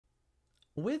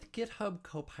With GitHub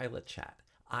Copilot Chat,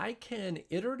 I can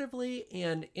iteratively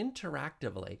and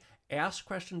interactively ask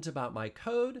questions about my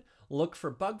code, look for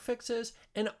bug fixes,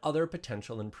 and other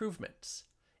potential improvements.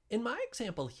 In my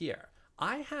example here,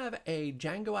 I have a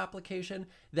Django application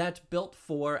that's built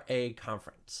for a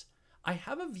conference. I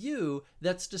have a view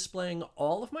that's displaying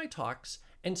all of my talks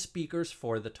and speakers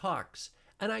for the talks,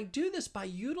 and I do this by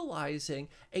utilizing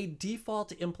a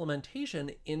default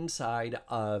implementation inside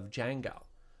of Django.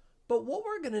 But what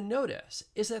we're going to notice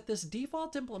is that this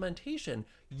default implementation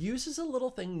uses a little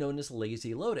thing known as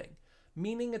lazy loading,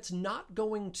 meaning it's not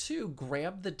going to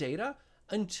grab the data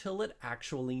until it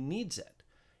actually needs it.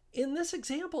 In this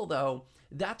example, though,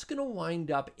 that's going to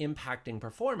wind up impacting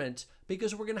performance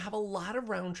because we're going to have a lot of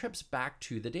round trips back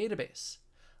to the database.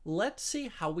 Let's see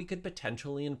how we could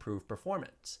potentially improve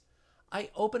performance. I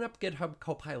open up GitHub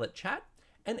Copilot Chat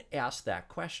and ask that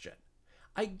question.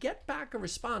 I get back a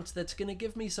response that's going to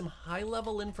give me some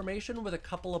high-level information with a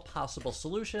couple of possible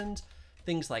solutions,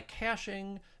 things like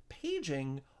caching,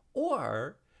 paging,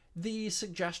 or the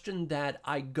suggestion that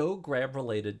I go grab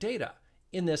related data,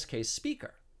 in this case,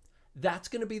 speaker. That's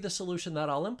going to be the solution that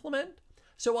I'll implement,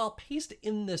 so I'll paste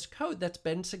in this code that's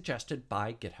been suggested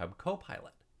by GitHub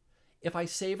Copilot. If I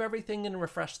save everything and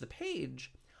refresh the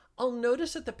page, I'll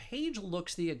notice that the page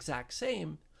looks the exact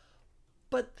same,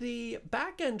 but the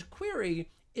backend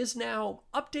query is now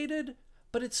updated,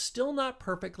 but it's still not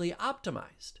perfectly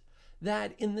optimized.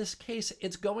 That in this case,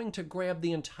 it's going to grab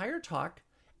the entire talk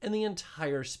and the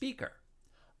entire speaker.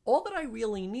 All that I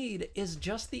really need is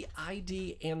just the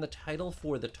ID and the title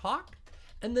for the talk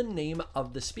and the name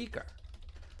of the speaker.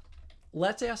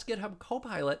 Let's ask GitHub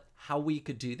Copilot how we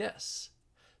could do this.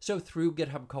 So through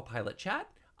GitHub Copilot Chat,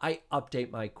 I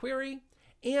update my query,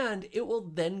 and it will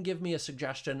then give me a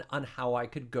suggestion on how I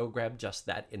could go grab just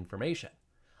that information.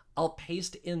 I'll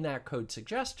paste in that code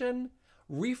suggestion,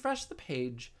 refresh the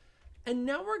page, and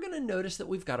now we're going to notice that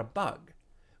we've got a bug.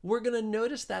 We're going to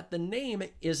notice that the name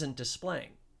isn't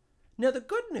displaying. Now, the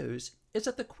good news is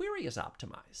that the query is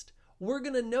optimized. We're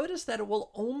going to notice that it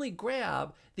will only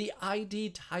grab the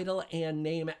ID, title, and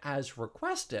name as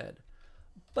requested,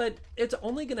 but it's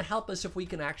only going to help us if we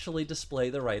can actually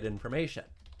display the right information.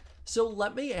 So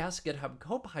let me ask GitHub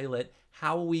Copilot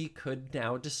how we could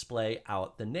now display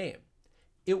out the name.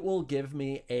 It will give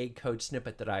me a code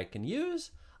snippet that I can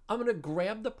use. I'm going to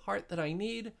grab the part that I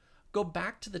need, go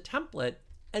back to the template,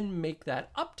 and make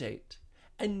that update.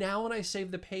 And now when I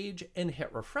save the page and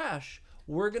hit refresh,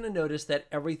 we're going to notice that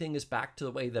everything is back to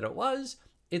the way that it was.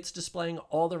 It's displaying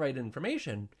all the right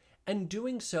information and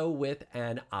doing so with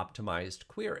an optimized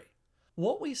query.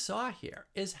 What we saw here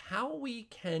is how we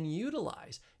can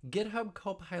utilize GitHub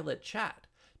Copilot Chat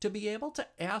to be able to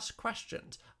ask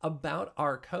questions about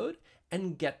our code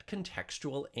and get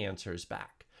contextual answers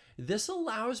back. This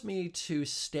allows me to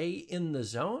stay in the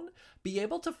zone, be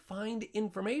able to find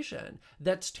information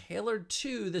that's tailored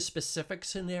to the specific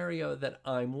scenario that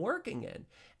I'm working in,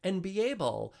 and be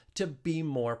able to be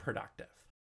more productive.